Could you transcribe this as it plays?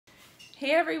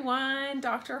Hey everyone,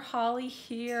 Dr. Holly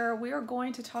here. We are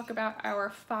going to talk about our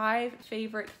 5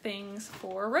 favorite things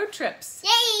for road trips.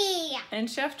 Yay! And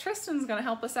Chef Tristan's going to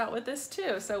help us out with this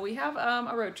too. So we have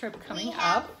a road trip coming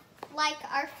up. Like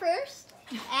our first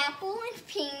apple and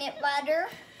peanut butter.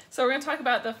 So we're going to talk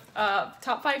about the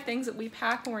top 5 things that we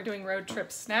pack when we're doing road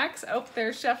trip snacks. Oh,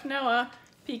 there's Chef Noah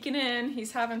peeking in.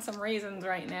 He's having some raisins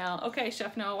right now. Okay,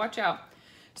 Chef Noah, watch out.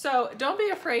 So don't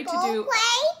be afraid to do...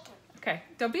 Okay,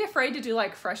 don't be afraid to do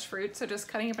like fresh fruit. So just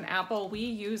cutting up an apple. We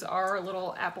use our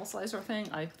little apple slicer thing,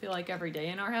 I feel like every day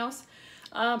in our house.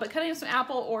 But cutting up some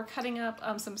apple or cutting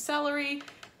up some celery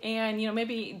and, you know,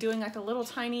 maybe doing like a little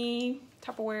tiny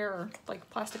Tupperware or like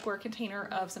plasticware container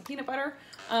of some peanut butter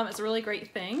is a really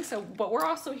great thing. So, but we're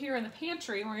also here in the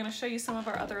pantry and we're gonna show you some of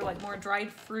our other like more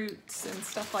dried fruits and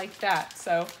stuff like that.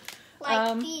 So,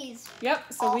 like these.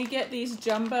 Yep, so we get these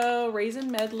jumbo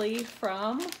raisin medley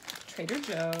from Trader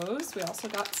Joe's. We also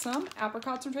got some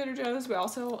apricots from Trader Joe's. We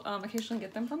also occasionally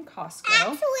get them from Costco.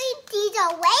 Actually, these are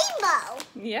rainbow.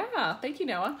 Yeah, thank you,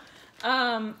 Noah.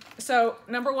 So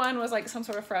number 1 was like some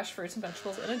sort of fresh fruits and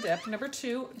vegetables in a dip. Number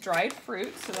 2, dried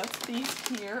fruit. So that's these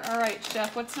here. All right,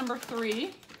 Chef, what's number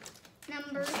 3?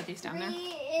 Number put these down 3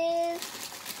 there. is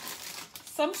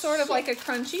some sort of like a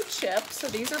crunchy chip. So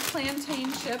these are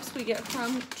plantain chips we get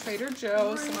from Trader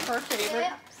Joe's, some of our favorite.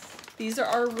 These are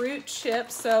our root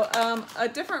chips, so a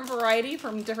different variety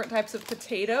from different types of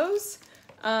potatoes.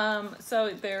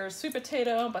 So there's sweet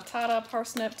potato, batata,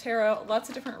 parsnip, taro, lots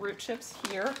of different root chips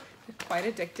here. They're quite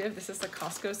addictive. This is the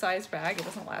Costco sized bag. It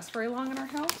doesn't last very long in our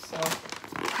house, so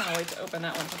I can't wait to open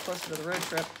that one for closer to the road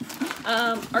trip.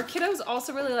 Our kiddos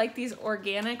also really like these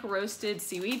organic roasted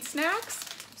seaweed snacks.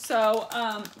 So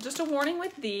just a warning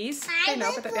with these. Okay,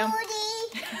 no, put that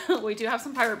down. We do have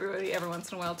some pirate booty every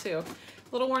once in a while too.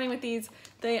 Little warning with these,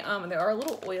 they are a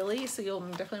little oily, so you'll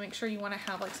definitely make sure you want to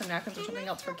have like some napkins or something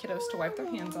else for kiddos to wipe their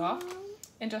hands off.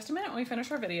 In just a minute when we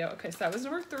finish our video. Okay, so that was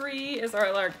number 3, is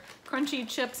our like crunchy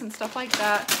chips and stuff like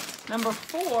that. Number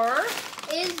 4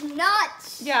 is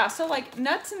nuts. Yeah, so like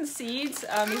nuts and seeds.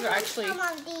 These are actually,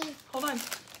 hold on.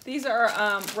 These are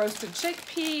roasted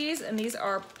chickpeas, and these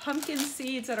are pumpkin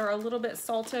seeds that are a little bit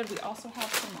salted. We also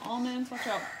have some almonds. Watch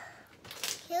out.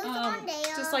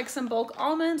 Just like some bulk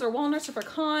almonds or walnuts or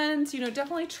pecans, you know,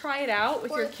 definitely try it out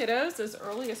with your kiddos as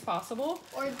early as possible.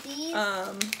 Or these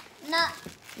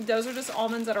nuts. Those are just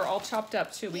almonds that are all chopped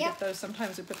up too. We get those,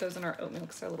 sometimes we put those in our oatmeal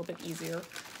because they're a little bit easier.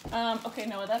 Okay,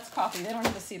 Noah, that's coffee. They don't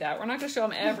have to see that. We're not gonna show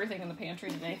them everything in the pantry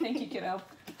today. Thank you, kiddo.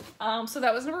 So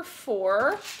that was number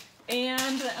 4.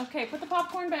 And, okay, put the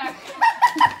popcorn back.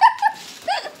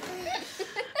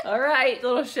 All right,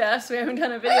 little chefs, we haven't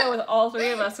done a video with all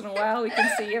 3 of us in a while. We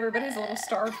can see everybody's a little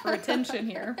starved for attention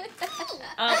here.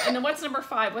 And then what's number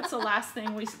 5? What's the last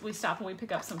thing we stop and we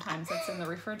pick up sometimes that's in the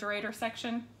refrigerator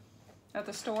section at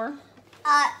the store?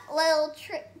 Little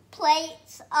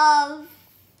plates of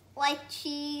like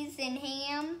cheese and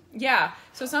ham. Yeah,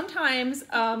 so sometimes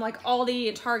like Aldi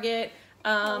and Target,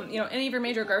 you know, any of your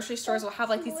major grocery stores will have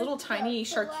like these little tiny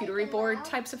charcuterie board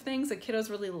types of things. The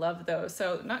kiddos really love those.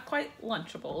 So not quite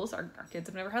Lunchables. Our kids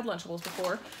have never had Lunchables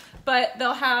before, but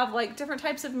they'll have like different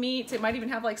types of meats. It might even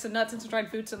have like some nuts and some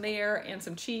dried fruits in there and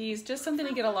some cheese, just something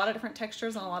to get a lot of different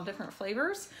textures and a lot of different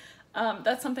flavors.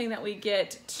 That's something that we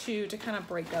get to kind of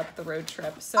break up the road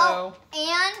trip. So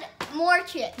and more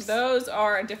chips. Those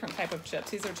are a different type of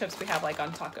chips. These are chips we have like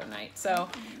on taco night. So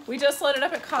we just loaded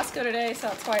up at Costco today, so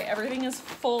that's why everything is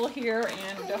full here,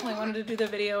 and definitely wanted to do the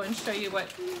video and show you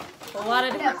what a lot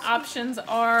of different options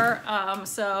are.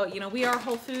 So, you know, we are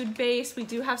whole food based. We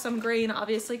do have some grain,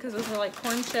 obviously, because those are like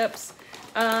corn chips.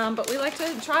 But we like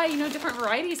to try, you know, different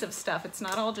varieties of stuff. It's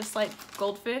not all just like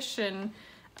goldfish and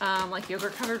like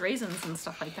yogurt covered raisins and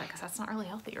stuff like that, because that's not really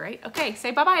healthy, right? Okay,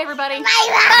 say bye-bye, everybody.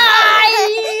 Bye-bye.